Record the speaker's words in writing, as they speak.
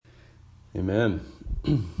Amen.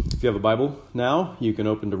 If you have a Bible now, you can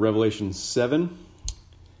open to Revelation 7,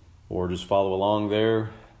 or just follow along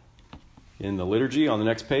there in the liturgy on the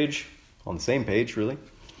next page, on the same page, really.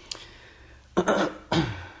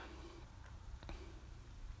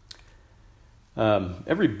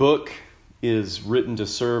 Every book is written to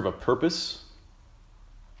serve a purpose.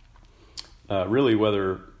 Really,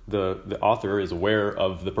 whether the author is aware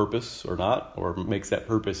of the purpose or not, or makes that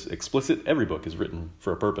purpose explicit, every book is written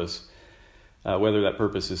for a purpose. Whether that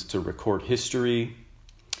purpose is to record history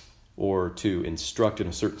or to instruct in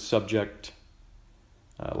a certain subject,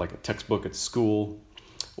 like a textbook at school,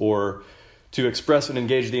 or to express and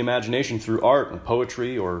engage the imagination through art and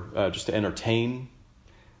poetry, or just to entertain,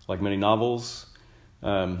 like many novels.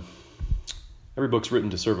 Every book's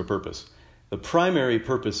written to serve a purpose. The primary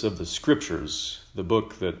purpose of the Scriptures, the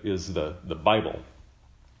book that is the Bible,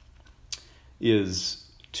 is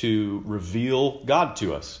to reveal God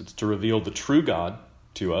to us. It's to reveal the true God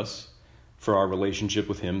to us for our relationship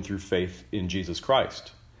with Him through faith in Jesus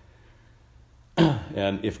Christ.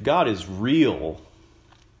 And if God is real,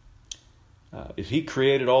 if He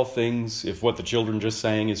created all things, if what the children just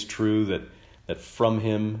sang is true, that from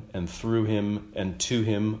Him and through Him and to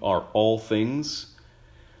Him are all things,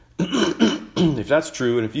 if that's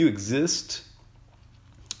true, and if you exist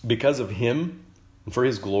because of Him and for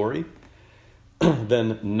His glory,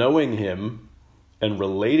 then knowing Him and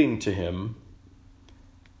relating to Him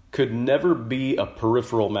could never be a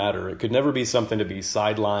peripheral matter. It could never be something to be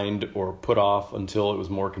sidelined or put off until it was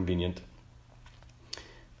more convenient.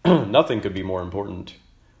 Nothing could be more important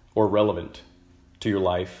or relevant to your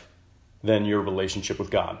life than your relationship with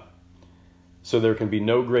God. So there can be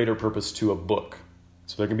no greater purpose to a book.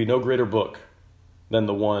 So there can be no greater book than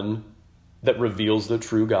the one that reveals the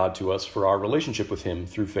true God to us for our relationship with Him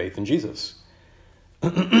through faith in Jesus.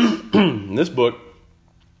 This book,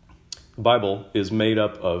 the Bible, is made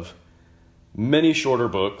up of many shorter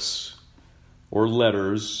books or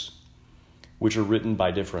letters which are written by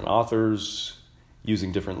different authors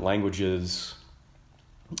using different languages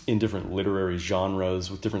in different literary genres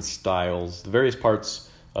with different styles. The various parts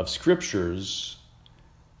of Scriptures,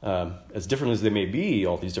 as different as they may be,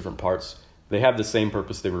 all these different parts, they have the same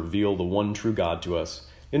purpose. They reveal the one true God to us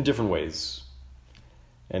in different ways.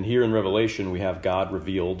 And here in Revelation, we have God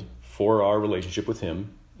revealed for our relationship with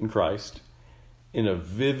Him in Christ in a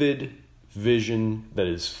vivid vision that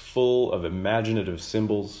is full of imaginative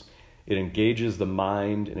symbols. It engages the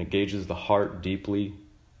mind and engages the heart deeply,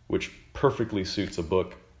 which perfectly suits a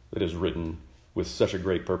book that is written with such a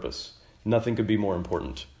great purpose. Nothing could be more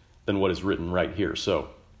important than what is written right here. So,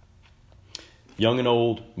 young and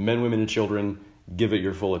old, men, women, and children, give it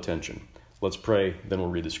your full attention. Let's pray, then we'll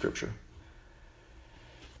read the Scripture.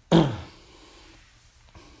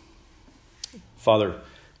 Father,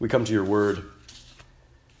 we come to your word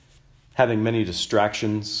having many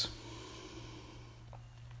distractions.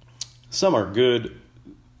 Some are good,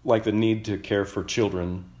 like the need to care for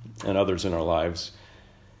children and others in our lives.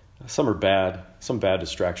 Some are bad, some bad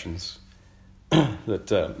distractions that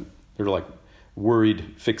they're like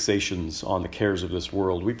worried fixations on the cares of this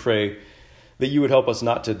world. We pray that you would help us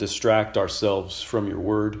not to distract ourselves from your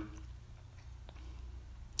word,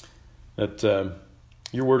 that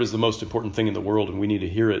your word is the most important thing in the world, and we need to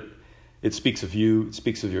hear it. It speaks of you. It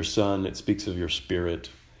speaks of your Son. It speaks of your Spirit.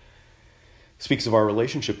 It speaks of our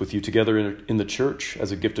relationship with you together in the church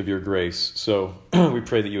as a gift of your grace. So we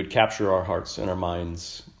pray that you would capture our hearts and our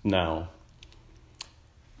minds now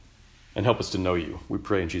and help us to know you. We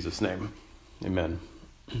pray in Jesus' name. Amen.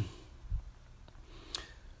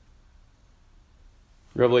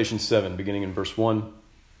 Revelation 7, beginning in verse 1.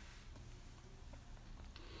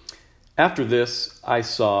 After this, I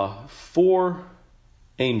saw 4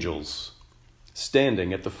 angels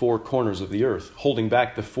standing at the 4 corners of the earth, holding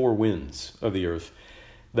back the 4 winds of the earth,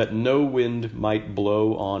 that no wind might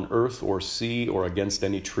blow on earth or sea or against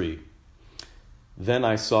any tree. Then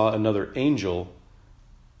I saw another angel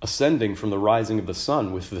ascending from the rising of the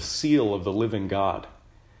sun with the seal of the living God.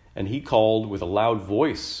 And he called with a loud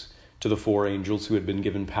voice to the 4 angels who had been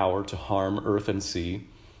given power to harm earth and sea,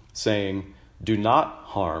 saying, "Do not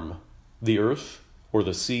harm the earth or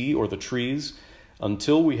the sea or the trees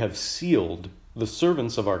until we have sealed the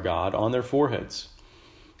servants of our God on their foreheads."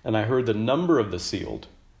 And I heard the number of the sealed,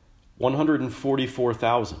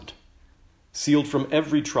 144,000, sealed from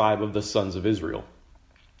every tribe of the sons of Israel.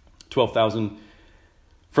 12,000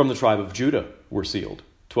 from the tribe of Judah were sealed,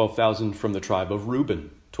 12,000 from the tribe of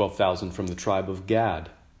Reuben, 12,000 from the tribe of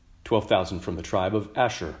Gad, 12,000 from the tribe of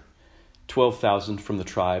Asher, 12,000 from the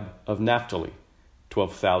tribe of Naphtali,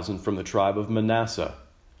 12,000 from the tribe of Manasseh,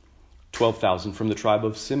 12,000 from the tribe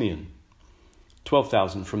of Simeon,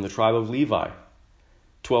 12,000 from the tribe of Levi,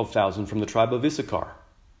 12,000 from the tribe of Issachar,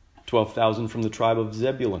 12,000 from the tribe of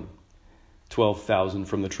Zebulun, 12,000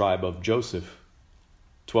 from the tribe of Joseph,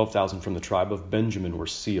 12,000 from the tribe of Benjamin were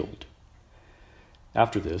sealed.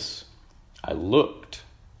 After this, I looked,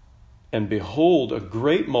 and behold, a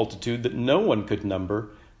great multitude that no one could number,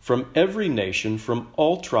 from every nation, from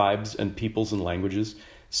all tribes and peoples and languages,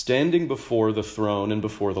 standing before the throne and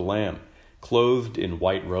before the Lamb, clothed in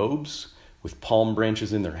white robes, with palm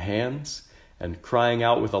branches in their hands, and crying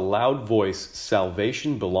out with a loud voice,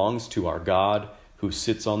 "Salvation belongs to our God, who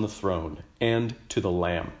sits on the throne, and to the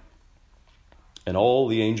Lamb." And all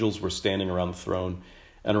the angels were standing around the throne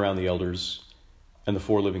and around the elders and the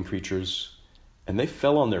four living creatures, and they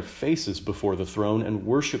fell on their faces before the throne and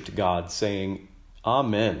worshipped God, saying,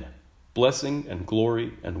 "Amen. Blessing and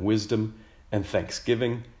glory and wisdom and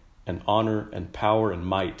thanksgiving and honor and power and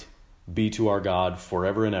might be to our God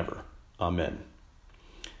forever and ever. Amen."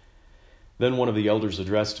 Then one of the elders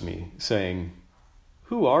addressed me, saying,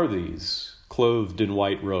 "Who are these, clothed in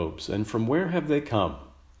white robes, and from where have they come?"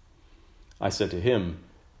 I said to him,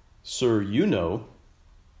 "Sir, you know."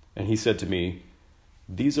 And he said to me,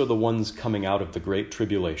 "These are the ones coming out of the great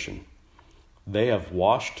tribulation. They have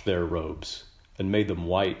washed their robes and made them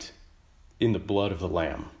white in the blood of the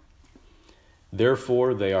Lamb.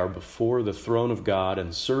 Therefore they are before the throne of God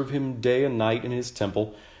and serve him day and night in his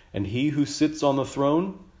temple, and he who sits on the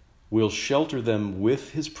throne will shelter them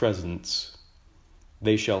with his presence.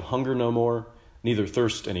 They shall hunger no more, neither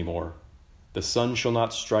thirst any more. The sun shall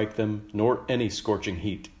not strike them, nor any scorching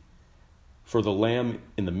heat. For the Lamb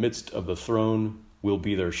in the midst of the throne will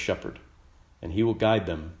be their shepherd, and he will guide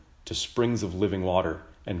them to springs of living water,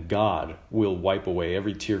 and God will wipe away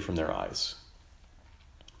every tear from their eyes."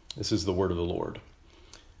 This is the word of the Lord.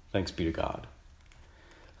 Thanks be to God.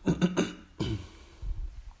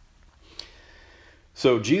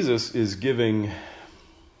 So Jesus is giving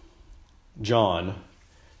John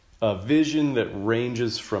a vision that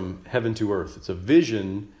ranges from heaven to earth. It's a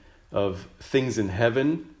vision of things in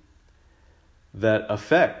heaven that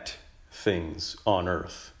affect things on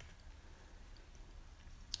earth.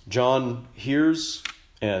 John hears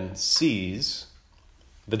and sees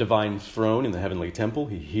the divine throne in the heavenly temple.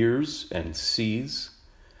 He hears and sees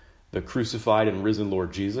the crucified and risen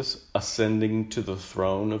Lord Jesus ascending to the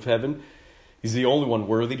throne of heaven. He's the only one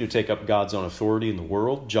worthy to take up God's own authority in the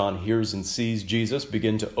world. John hears and sees Jesus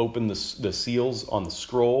begin to open the seals on the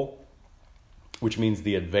scroll, which means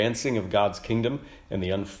the advancing of God's kingdom and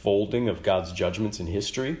the unfolding of God's judgments in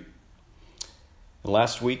history. And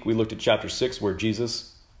last week we looked at chapter 6, where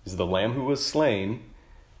Jesus is the Lamb who was slain.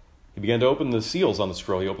 He began to open the seals on the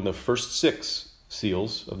scroll. He opened the first 6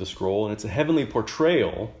 seals of the scroll, and it's a heavenly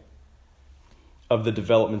portrayal of the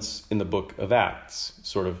developments in the book of Acts,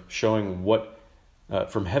 sort of showing what,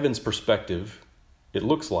 from heaven's perspective, it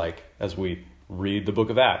looks like as we read the book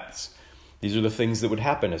of Acts. These are the things that would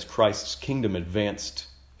happen as Christ's kingdom advanced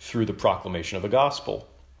through the proclamation of the gospel.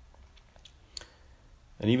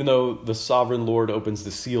 And even though the sovereign Lord opens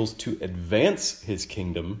the seals to advance his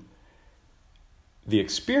kingdom, the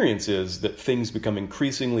experience is that things become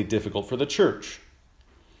increasingly difficult for the church,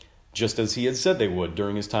 just as he had said they would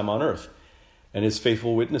during his time on earth. And his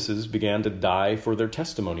faithful witnesses began to die for their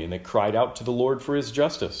testimony, and they cried out to the Lord for his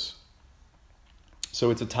justice. So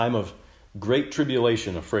it's a time of great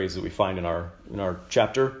tribulation, a phrase that we find in our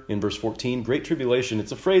chapter in verse 14. Great tribulation,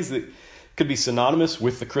 it's a phrase that could be synonymous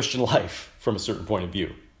with the Christian life from a certain point of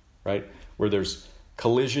view, right? Where there's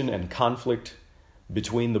collision and conflict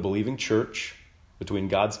between the believing church, between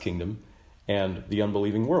God's kingdom, and the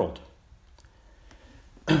unbelieving world.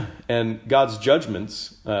 And God's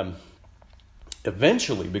judgments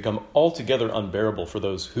eventually become altogether unbearable for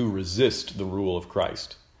those who resist the rule of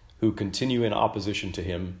Christ, who continue in opposition to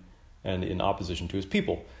him and in opposition to his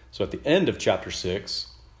people. So at the end of chapter 6,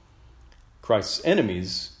 Christ's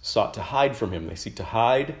enemies sought to hide from him. They seek to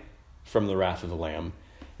hide from the wrath of the Lamb.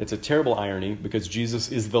 It's a terrible irony because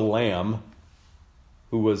Jesus is the Lamb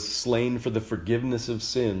who was slain for the forgiveness of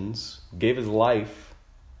sins, gave his life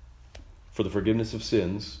for the forgiveness of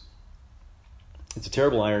sins. It's a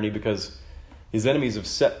terrible irony because his enemies have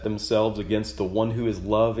set themselves against the one who is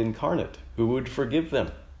love incarnate, who would forgive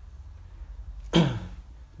them.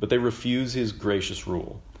 But they refuse his gracious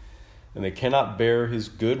rule, and they cannot bear his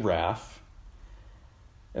good wrath,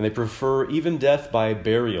 and they prefer even death by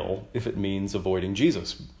burial if it means avoiding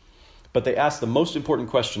Jesus. But they ask the most important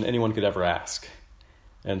question anyone could ever ask.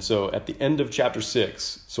 And so at the end of chapter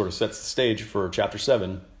 6, sort of sets the stage for chapter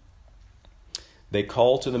 7, they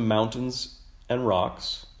call to the mountains and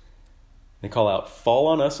rocks They call out, "Fall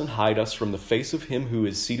on us and hide us from the face of him who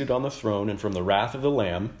is seated on the throne and from the wrath of the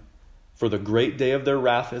Lamb, for the great day of their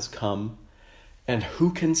wrath has come, and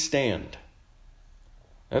who can stand?"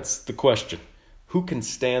 That's the question. Who can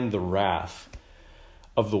stand the wrath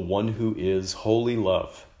of the one who is holy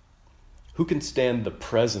love? Who can stand the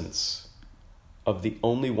presence of the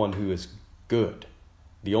only one who is good,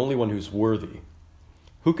 the only one who's worthy?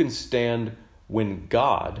 Who can stand when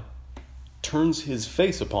God turns his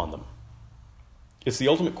face upon them? It's the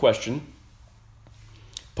ultimate question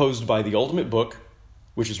posed by the ultimate book,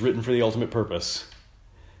 which is written for the ultimate purpose.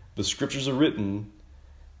 The scriptures are written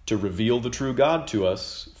to reveal the true God to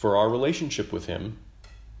us for our relationship with him.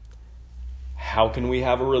 How can we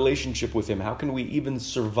have a relationship with him? How can we even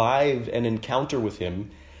survive an encounter with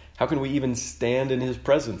him? How can we even stand in his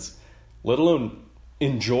presence, let alone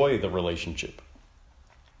enjoy the relationship?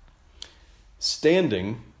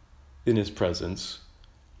 Standing in his presence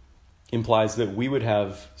implies that we would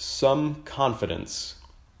have some confidence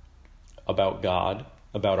about God,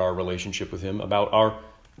 about our relationship with him, about our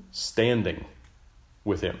standing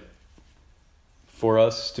with him. For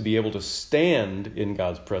us to be able to stand in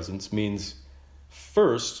God's presence means,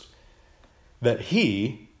 first, that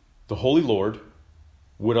he, the Holy Lord,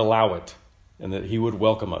 would allow it and that he would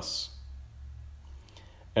welcome us.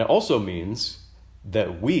 And it also means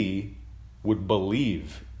that we would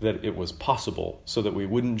believe that it was possible so that we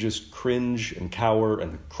wouldn't just cringe and cower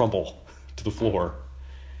and crumple to the floor.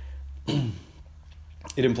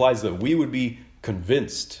 It implies that we would be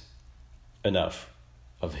convinced enough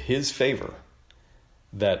of his favor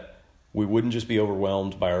that we wouldn't just be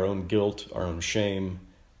overwhelmed by our own guilt, our own shame,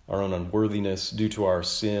 our own unworthiness due to our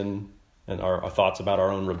sin and our thoughts about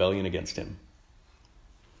our own rebellion against him.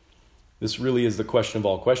 This really is the question of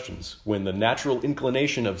all questions, when the natural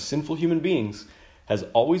inclination of sinful human beings has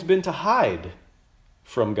always been to hide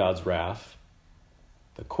from God's wrath.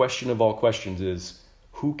 The question of all questions is,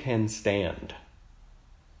 who can stand?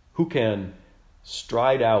 Who can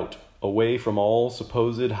stride out away from all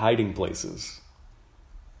supposed hiding places,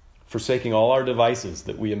 forsaking all our devices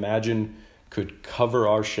that we imagine could cover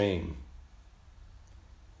our shame,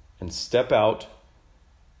 and step out,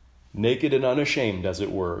 naked and unashamed, as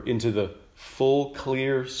it were, into the full,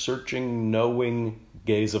 clear, searching, knowing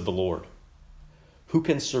gaze of the Lord? Who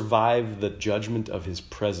can survive the judgment of his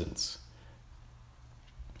presence?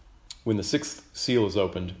 When the sixth seal is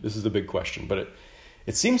opened, this is the big question, but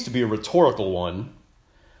it seems to be a rhetorical one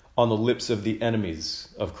on the lips of the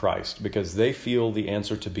enemies of Christ, because they feel the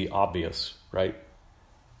answer to be obvious, right?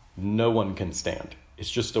 No one can stand.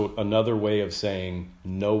 It's just another way of saying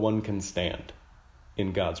no one can stand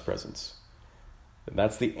in God's presence. And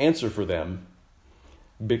that's the answer for them,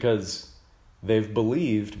 because they've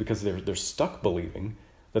believed, because they're stuck believing,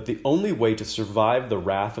 that the only way to survive the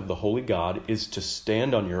wrath of the holy God is to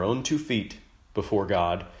stand on your own 2 feet before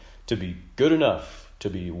God, to be good enough, to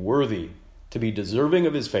be worthy, to be deserving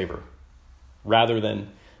of his favor, rather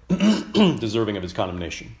than deserving of his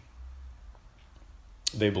condemnation.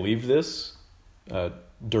 They believed this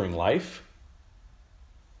during life,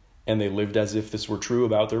 and they lived as if this were true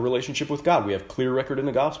about their relationship with God. We have clear record in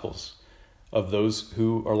the Gospels of those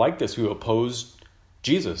who are like this, who opposed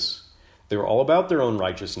Jesus. They were all about their own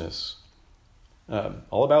righteousness,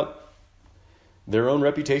 all about their own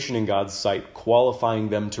reputation in God's sight, qualifying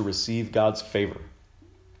them to receive God's favor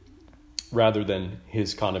rather than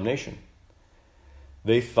his condemnation.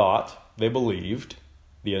 They thought, they believed,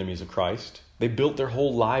 the enemies of Christ, they built their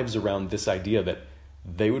whole lives around this idea that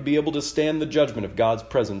they would be able to stand the judgment of God's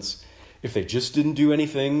presence if they just didn't do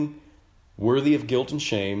anything worthy of guilt and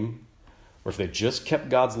shame, or if they just kept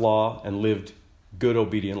God's law and lived good,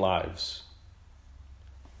 obedient lives.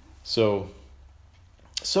 So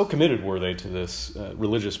committed were they to this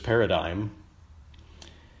religious paradigm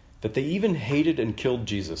that they even hated and killed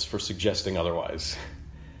Jesus for suggesting otherwise.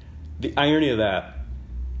 The irony of that,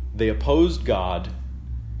 they opposed God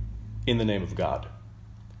in the name of God.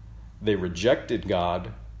 They rejected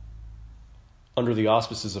God under the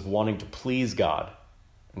auspices of wanting to please God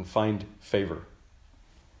and find favor.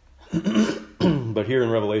 But here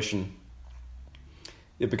in Revelation,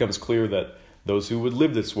 it becomes clear that those who would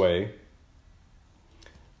live this way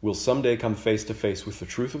will someday come face to face with the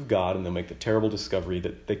truth of God, and they'll make the terrible discovery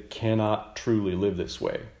that they cannot truly live this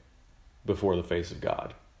way before the face of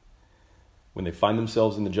God. When they find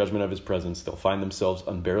themselves in the judgment of his presence, they'll find themselves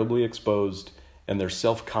unbearably exposed, and their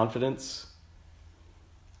self-confidence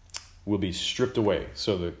will be stripped away.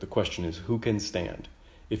 So the question is, who can stand?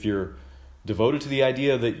 If you're devoted to the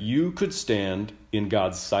idea that you could stand in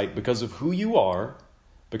God's sight because of who you are,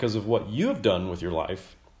 because of what you have done with your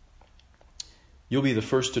life, you'll be the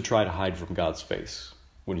first to try to hide from God's face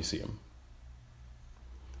when you see him.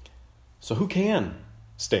 So who can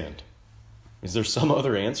stand? Is there some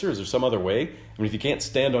other answer? Is there some other way? I mean, if you can't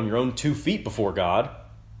stand on your own 2 feet before God,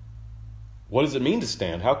 what does it mean to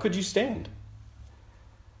stand? How could you stand?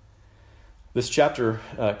 This chapter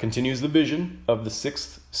continues the vision of the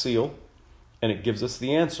 6th seal, and it gives us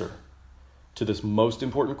the answer to this most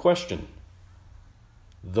important question.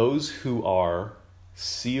 Those who are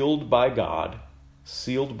sealed by God,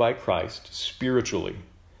 sealed by Christ spiritually,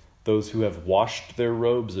 those who have washed their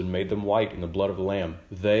robes and made them white in the blood of the Lamb,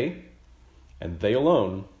 they, and they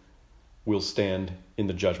alone, will stand in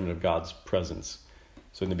the judgment of God's presence.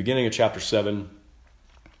 So in the beginning of chapter 7,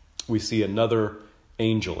 we see another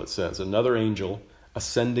angel, it says, another angel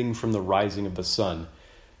ascending from the rising of the sun.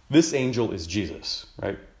 This angel is Jesus,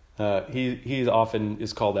 right? He often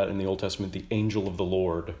is called that in the Old Testament, the angel of the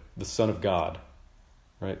Lord, the Son of God,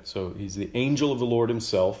 right? So he's the angel of the Lord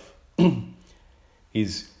himself.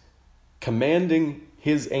 He's commanding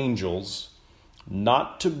his angels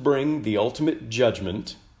not to bring the ultimate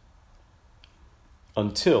judgment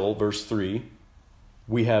until, verse 3,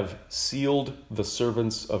 we have sealed the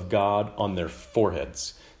servants of God on their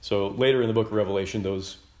foreheads. So later in the book of Revelation,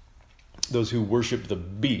 those who worship the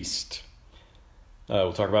beast,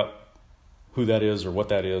 we'll talk about who that is or what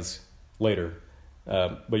that is later.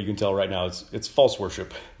 But you can tell right now it's false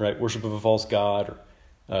worship, right? Worship of a false god.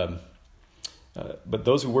 But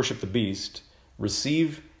those who worship the beast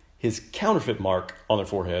receive his counterfeit mark on their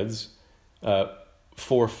foreheads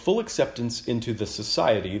for full acceptance into the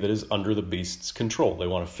society that is under the beast's control. They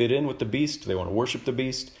want to fit in with the beast. They want to worship the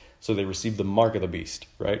beast. So they receive the mark of the beast,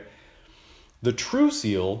 right? The true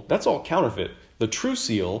seal, that's all counterfeit. The true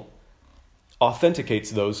seal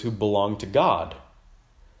authenticates those who belong to God.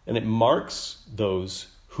 And it marks those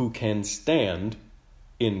who can stand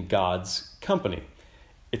in God's company.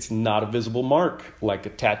 It's not a visible mark like a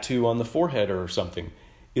tattoo on the forehead or something.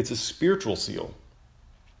 It's a spiritual seal.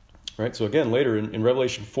 Right? So again, later in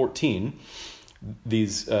Revelation 14,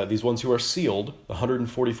 these ones who are sealed,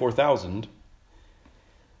 144,000,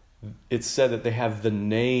 it's said that they have the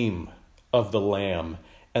name of the Lamb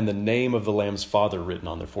and the name of the Lamb's Father written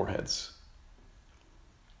on their foreheads.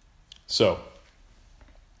 So,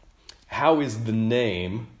 how is the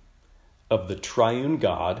name of the triune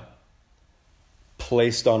God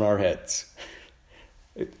placed on our heads?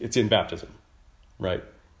 It's in baptism, right?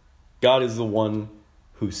 God is the one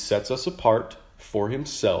who sets us apart for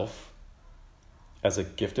himself as a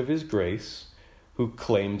gift of his grace, who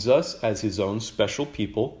claims us as his own special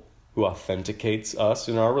people, who authenticates us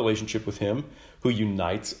in our relationship with him, who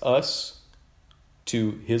unites us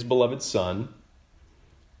to his beloved Son,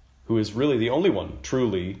 who is really the only one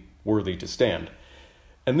truly worthy to stand.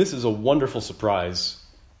 And this is a wonderful surprise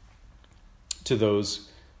to those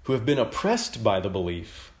who have been oppressed by the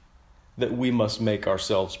belief that we must make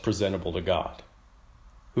ourselves presentable to God,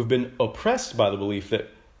 who've been oppressed by the belief that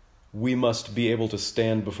we must be able to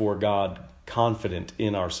stand before God confident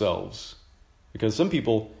in ourselves. Because some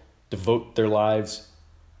people devote their lives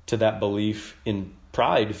to that belief in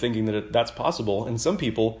pride, thinking that that's possible, and some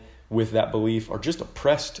people with that belief are just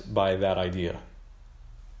oppressed by that idea.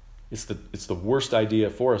 It's the worst idea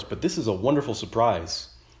for us, but this is a wonderful surprise.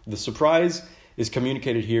 The surprise is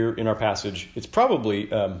communicated here in our passage. It's probably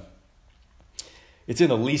it's in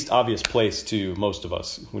the least obvious place to most of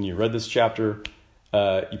us. When you read this chapter,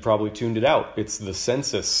 you probably tuned it out. It's the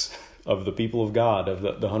census of the people of God, of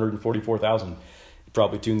the 144,000. You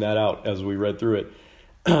probably tuned that out as we read through it.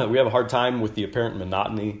 We have a hard time with the apparent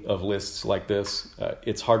monotony of lists like this.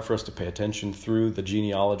 It's hard for us to pay attention through the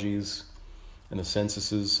genealogies and the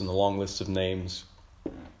censuses and the long lists of names.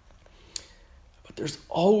 But there's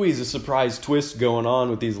always a surprise twist going on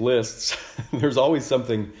with these lists. There's always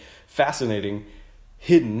something fascinating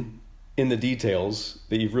hidden in the details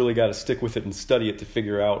that you've really got to stick with it and study it to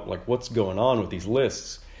figure out like what's going on with these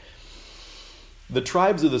lists. The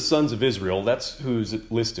tribes of the sons of Israel, that's who's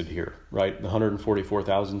listed here, right? The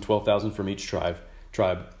 144,000, 12,000 from each tribe.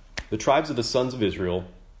 The tribes of the sons of Israel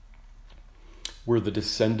were the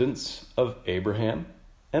descendants of Abraham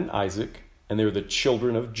and Isaac, and they were the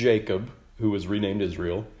children of Jacob, who was renamed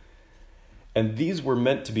Israel. And these were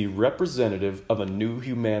meant to be representative of a new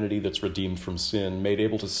humanity that's redeemed from sin, made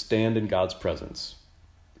able to stand in God's presence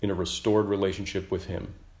in a restored relationship with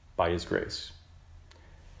him by his grace.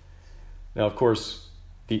 Now, of course,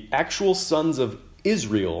 the actual sons of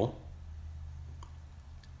Israel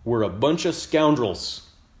were a bunch of scoundrels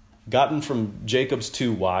gotten from Jacob's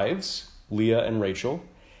 2 wives, Leah and Rachel,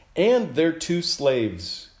 and their 2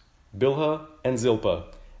 slaves, Bilhah and Zilpah.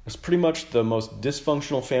 It's pretty much the most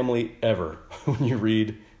dysfunctional family ever when you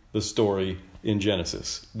read the story in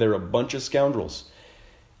Genesis. They're a bunch of scoundrels.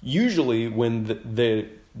 Usually when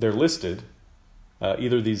they're listed,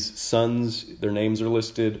 either these sons, their names are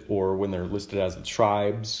listed, or when they're listed as the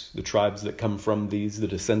tribes that come from the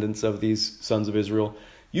descendants of these sons of Israel.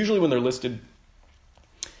 Usually when they're listed,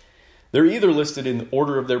 they're either listed in the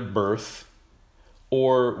order of their birth,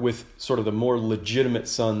 or with sort of the more legitimate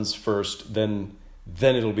sons first, then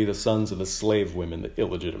it'll be the sons of the slave women, the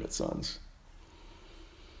illegitimate sons.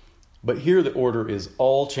 But here the order is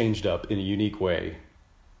all changed up in a unique way.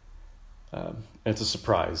 And it's a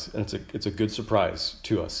surprise, and it's a good surprise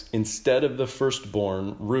to us. Instead of the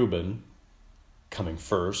firstborn, Reuben, coming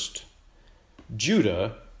first,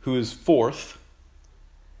 Judah, who is fourth,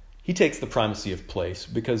 he takes the primacy of place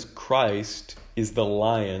because Christ is the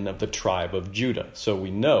Lion of the tribe of Judah. So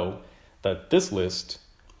we know that this list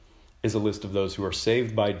is a list of those who are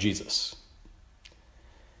saved by Jesus.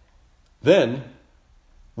 Then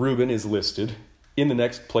Reuben is listed in the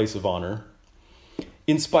next place of honor,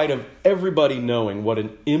 in spite of everybody knowing what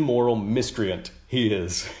an immoral miscreant he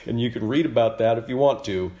is. And you can read about that if you want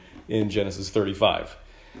to in Genesis 35.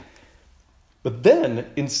 But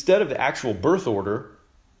then, instead of the actual birth order,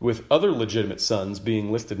 with other legitimate sons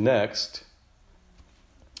being listed next,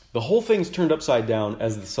 the whole thing's turned upside down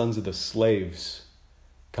as the sons of the slaves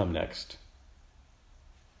come next.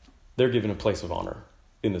 They're given a place of honor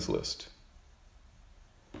in this list.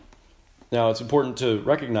 Now, it's important to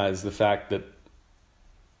recognize the fact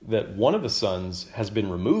that one of the sons has been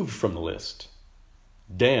removed from the list.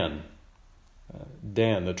 Dan,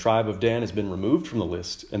 the tribe of Dan has been removed from the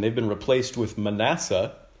list, and they've been replaced with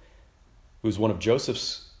Manasseh, who's one of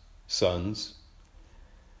Joseph's sons.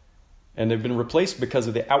 And they've been replaced because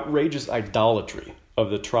of the outrageous idolatry of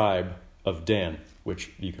the tribe of Dan,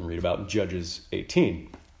 which you can read about in Judges 18.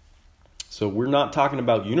 So we're not talking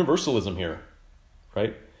about universalism here,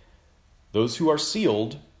 right? Those who are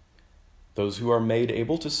sealed, those who are made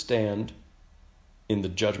able to stand in the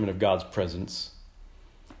judgment of God's presence,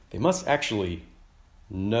 they must actually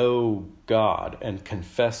know God and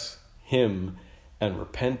confess Him and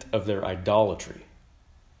repent of their idolatry.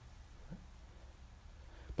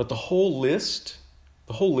 But the whole list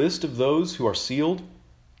of those who are sealed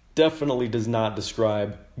definitely does not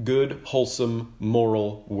describe good, wholesome,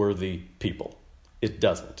 moral, worthy people. It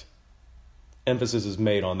doesn't. Emphasis is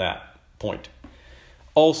made on that point.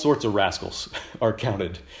 All sorts of rascals are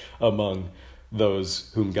counted among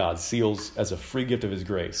those whom God seals as a free gift of His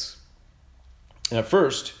grace. And at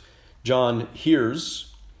first, John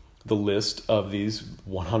hears the list of these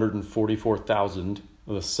 144,000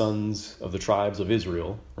 of the sons of the tribes of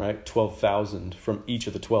Israel, right? 12,000 from each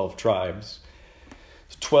of the 12 tribes.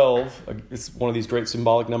 12, it's one of these great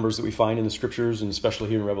symbolic numbers that we find in the scriptures, and especially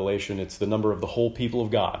here in Revelation. It's the number of the whole people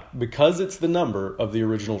of God, because it's the number of the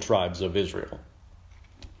original tribes of Israel.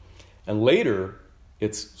 And later,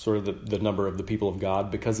 it's sort of the number of the people of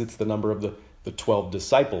God, because it's the number of the 12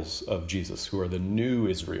 disciples of Jesus, who are the new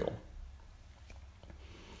Israel.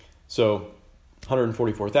 So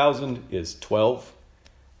 144,000 is 12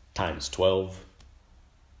 times 12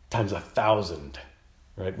 times 1,000,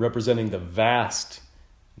 right? Representing the vast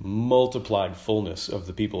multiplied fullness of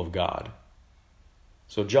the people of God.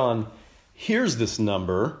 So John hears this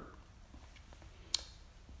number,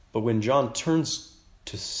 but when John turns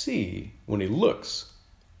to see, when he looks,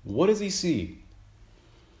 what does he see?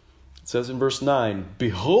 It says in verse 9,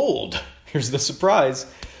 "Behold," here's the surprise,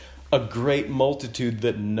 "a great multitude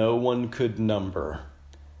that no one could number,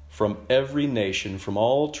 from every nation, from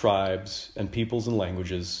all tribes and peoples and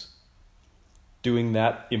languages, doing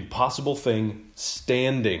that impossible thing,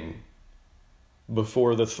 standing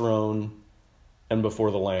before the throne and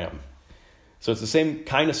before the Lamb." So it's the same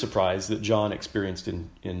kind of surprise that John experienced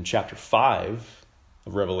in chapter 5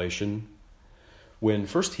 of Revelation, when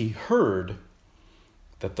first he heard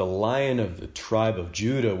that the Lion of the tribe of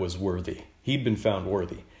Judah was worthy. He'd been found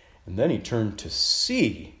worthy. And then he turned to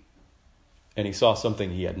see, and he saw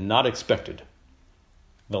something he had not expected.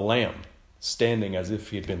 The Lamb standing as if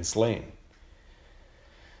he had been slain.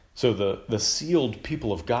 So the sealed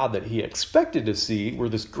people of God that he expected to see were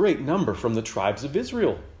this great number from the tribes of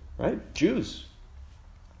Israel, right? Jews.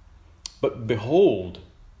 But behold,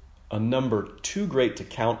 a number too great to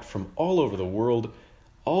count from all over the world,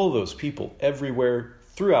 all those people everywhere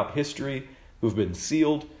throughout history who've been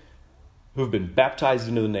sealed, who've been baptized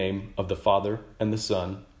into the name of the Father and the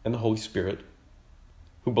Son and the Holy Spirit,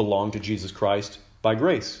 who belong to Jesus Christ by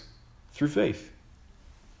grace through faith.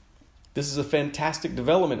 This is a fantastic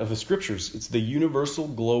development of the scriptures. It's the universal,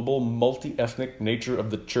 global, multi-ethnic nature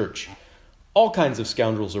of the church. All kinds of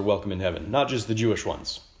scoundrels are welcome in heaven, not just the Jewish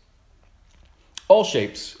ones. All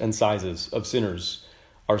shapes and sizes of sinners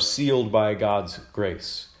are sealed by God's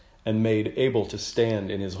grace and made able to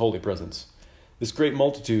stand in his holy presence. This great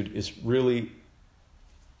multitude is really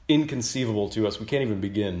inconceivable to us. We can't even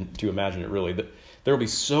begin to imagine it, really. There will be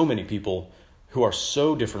so many people who are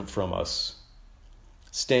so different from us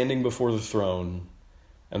standing before the throne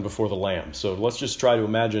and before the Lamb. So let's just try to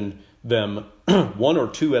imagine them one or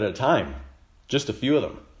two at a time, just a few of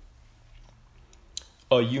them.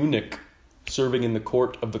 A eunuch serving in the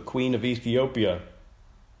court of the Queen of Ethiopia,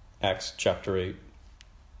 Acts chapter 8.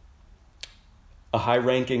 A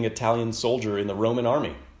high-ranking Italian soldier in the Roman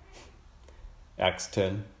army, Acts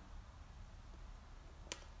 10.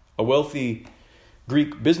 A wealthy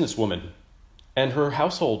Greek businesswoman and her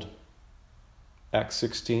household, Acts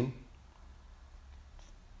 16.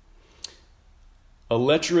 A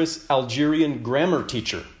lecherous Algerian grammar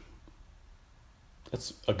teacher,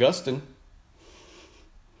 that's Augustine.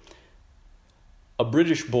 A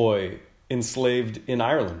British boy enslaved in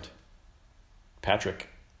Ireland, Patrick.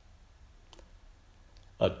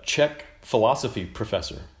 A Czech philosophy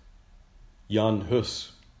professor, Jan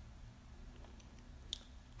Hus.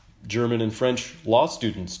 German and French law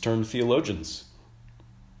students turned theologians,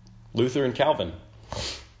 Luther and Calvin.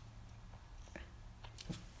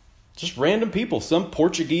 Just random people, some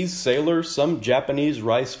Portuguese sailor, some Japanese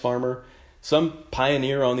rice farmer, some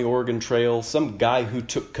pioneer on the Oregon Trail, some guy who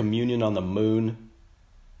took communion on the moon,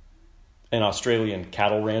 an Australian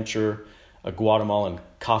cattle rancher, a Guatemalan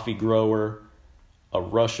coffee grower, a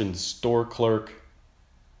Russian store clerk,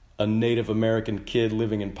 a Native American kid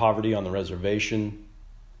living in poverty on the reservation,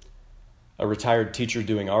 a retired teacher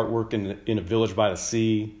doing artwork in a village by the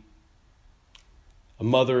sea, a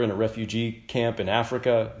mother in a refugee camp in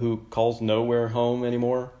Africa who calls nowhere home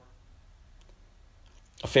anymore,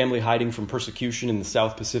 a family hiding from persecution in the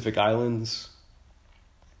South Pacific Islands,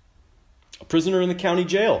 a prisoner in the county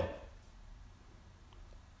jail,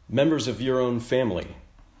 members of your own family,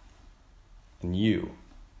 and you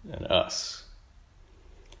and us.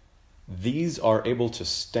 These are able to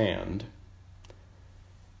stand.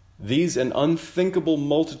 These and unthinkable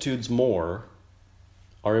multitudes more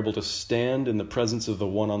are able to stand in the presence of the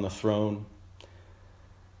one on the throne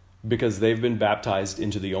because they've been baptized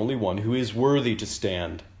into the only one who is worthy to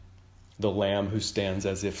stand, the Lamb who stands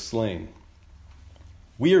as if slain.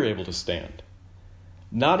 We are able to stand,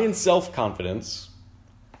 not in self-confidence,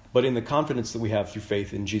 but in the confidence that we have through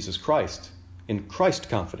faith in Jesus Christ, in Christ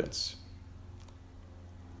confidence.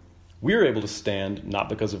 We are able to stand not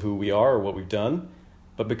because of who we are or what we've done,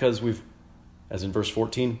 but because we've, as in verse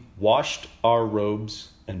 14, washed our robes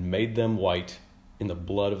and made them white in the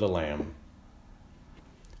blood of the Lamb.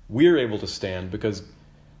 We're able to stand because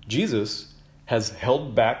Jesus has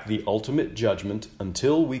held back the ultimate judgment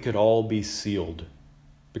until we could all be sealed.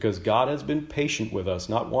 Because God has been patient with us,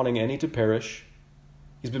 not wanting any to perish.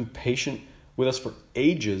 He's been patient with us for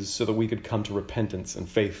ages so that we could come to repentance and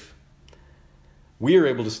faith. We are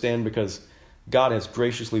able to stand because God has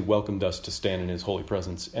graciously welcomed us to stand in his holy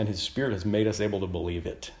presence, and his Spirit has made us able to believe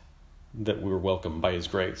it, that we were welcomed by his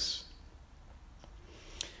grace.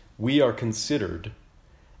 We are considered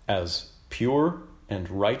as pure and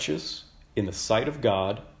righteous in the sight of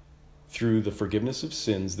God through the forgiveness of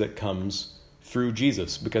sins that comes through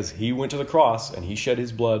Jesus, because he went to the cross and he shed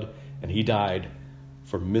his blood and he died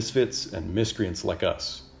for misfits and miscreants like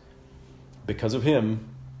us. Because of him,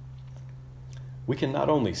 we can not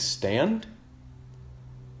only stand,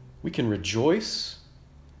 we can rejoice,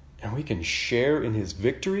 and we can share in his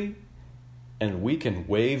victory, and we can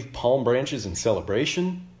wave palm branches in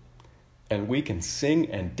celebration, and we can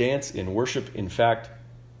sing and dance in worship. In fact,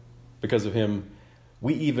 because of him,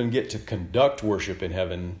 we even get to conduct worship in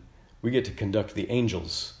heaven. We get to conduct the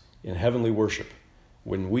angels in heavenly worship.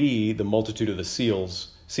 When we, the multitude of the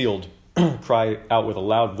sealed, cry out with a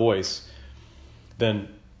loud voice, then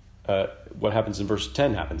what happens in verse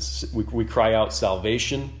 10 happens. We cry out,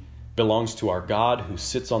 salvation belongs to our God who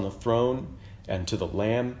sits on the throne and to the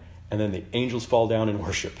Lamb, and then the angels fall down in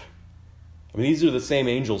worship. I mean, these are the same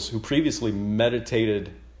angels who previously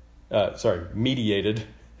mediated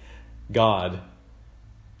God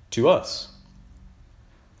to us,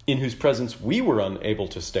 in whose presence we were unable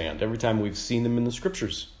to stand. Every time we've seen them in the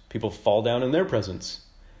scriptures, people fall down in their presence.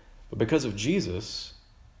 But because of Jesus,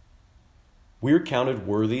 we're counted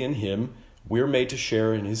worthy in him. We're made to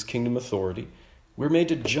share in his kingdom authority. We're made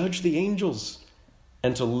to judge the angels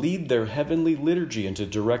and to lead their heavenly liturgy and to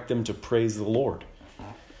direct them to praise the Lord.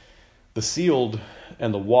 The sealed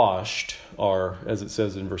and the washed are, as it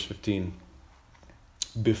says in verse 15,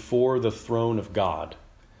 before the throne of God.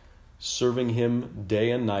 serving him day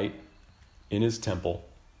and night in his temple,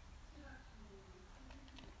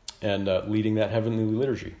 and leading that heavenly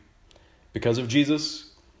liturgy. Because of Jesus,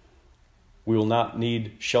 we will not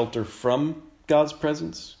need shelter from God's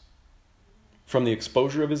presence, from the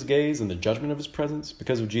exposure of his gaze and the judgment of his presence.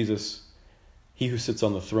 Because of Jesus, he who sits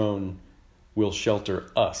on the throne will shelter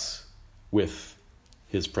us with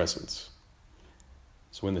his presence.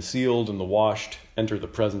 So when the sealed and the washed enter the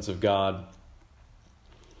presence of God,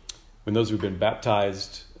 when those who have been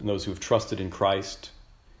baptized and those who have trusted in Christ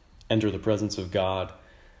enter the presence of God,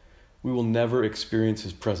 we will never experience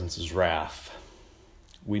his presence as wrath.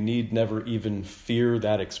 We need never even fear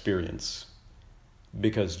that experience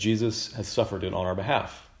because Jesus has suffered it on our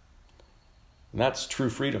behalf. And that's true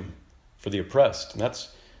freedom for the oppressed, and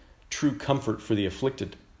that's true comfort for the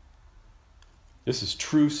afflicted. This is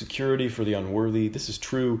true security for the unworthy. This is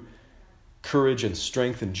true courage and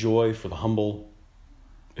strength and joy for the humble.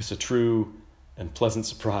 It's a true and pleasant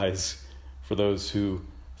surprise for those who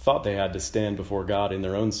thought they had to stand before God in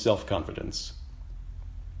their own self-confidence.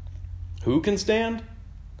 Who can stand?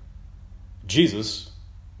 Jesus,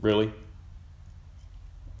 really.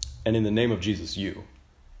 And in the name of Jesus, you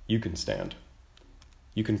can stand.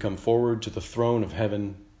 You can come forward to the throne of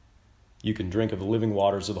heaven. You can drink of the living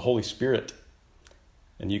waters of the Holy Spirit.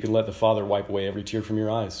 And you can let the Father wipe away every tear from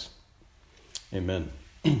your eyes. Amen.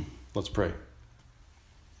 Let's pray.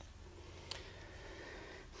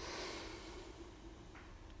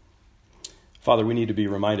 Father, we need to be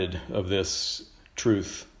reminded of this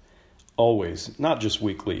truth always, not just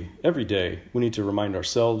weekly, every day. We need to remind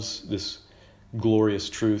ourselves this glorious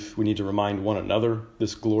truth. We need to remind one another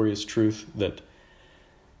this glorious truth that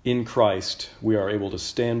in Christ we are able to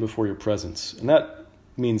stand before your presence. And that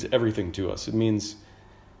means everything to us. It means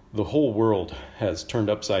the whole world has turned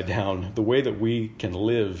upside down. The way that we can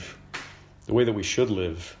live, the way that we should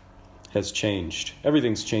live, has changed.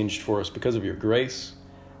 Everything's changed for us because of your grace,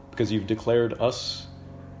 because you've declared us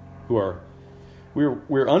who are,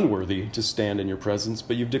 we're unworthy to stand in your presence,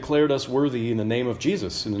 but you've declared us worthy in the name of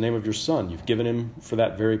Jesus, in the name of your Son. You've given him for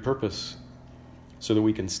that very purpose, so that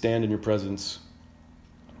we can stand in your presence,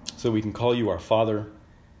 so that we can call you our Father,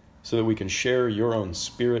 so that we can share your own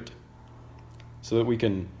Spirit, so that we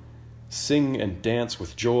can sing and dance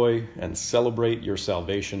with joy and celebrate your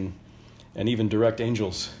salvation, and even direct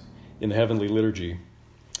angels in the heavenly liturgy.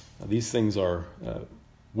 These things are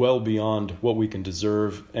well beyond what we can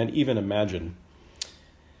deserve and even imagine.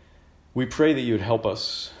 We pray that you would help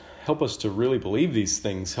us to really believe these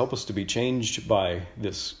things, help us to be changed by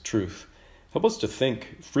this truth. Help us to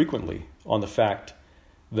think frequently on the fact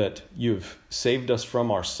that you've saved us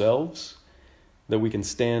from ourselves, that we can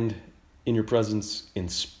stand in your presence in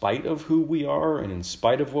spite of who we are and in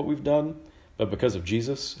spite of what we've done, but because of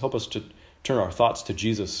Jesus. Help us to turn our thoughts to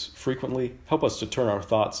Jesus frequently. Help us to turn our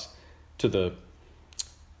thoughts to the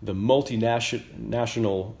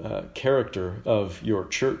multinational character of your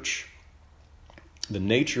church, the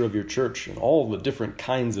nature of your church, and all the different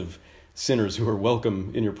kinds of sinners who are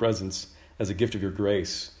welcome in your presence as a gift of your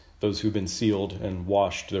grace, those who've been sealed and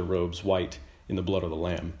washed their robes white in the blood of the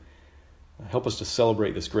Lamb. Help us to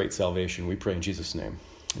celebrate this great salvation. We pray in Jesus' name.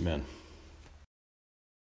 Amen.